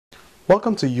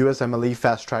Welcome to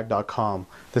USMLEFasttrack.com.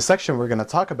 The section we're going to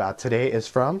talk about today is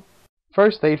from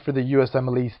First Aid for the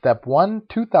USMLE Step 1,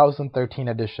 2013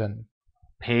 edition.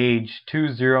 Page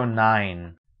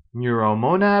 209.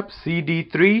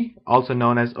 Muromonab-CD3, also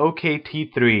known as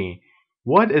OKT3.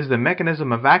 What is the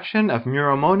mechanism of action of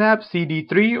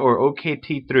Muromonab-CD3 or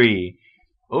OKT3?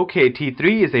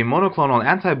 OKT3 is a monoclonal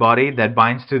antibody that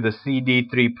binds to the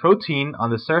CD3 protein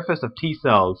on the surface of T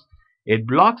cells. It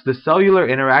blocks the cellular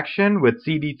interaction with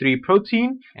CD3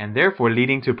 protein and therefore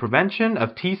leading to prevention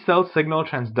of T cell signal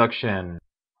transduction.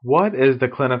 What is the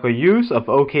clinical use of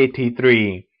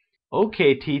OKT3?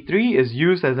 OKT3 is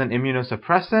used as an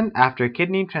immunosuppressant after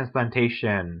kidney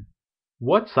transplantation.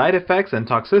 What side effects and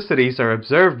toxicities are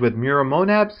observed with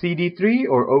Muromonab-CD3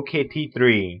 or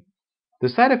OKT3? The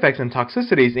side effects and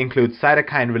toxicities include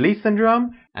cytokine release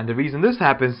syndrome, and the reason this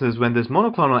happens is when this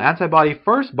monoclonal antibody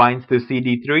first binds to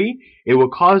CD3, it will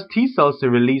cause T cells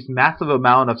to release massive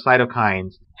amount of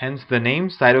cytokines, hence the name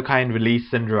cytokine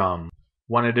release syndrome.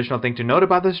 One additional thing to note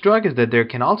about this drug is that there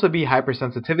can also be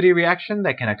hypersensitivity reaction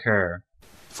that can occur.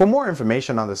 For more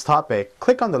information on this topic,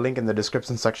 click on the link in the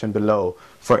description section below.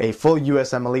 For a full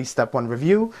USMLE Step 1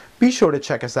 review, be sure to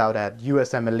check us out at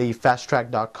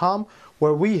USMLEFasttrack.com,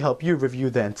 where we help you review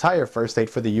the entire first aid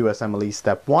for the USMLE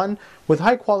Step 1 with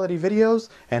high quality videos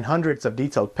and hundreds of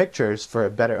detailed pictures for a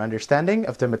better understanding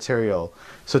of the material.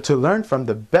 So to learn from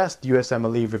the best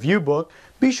USMLE review book,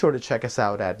 be sure to check us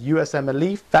out at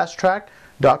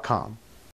USMLEFasttrack.com.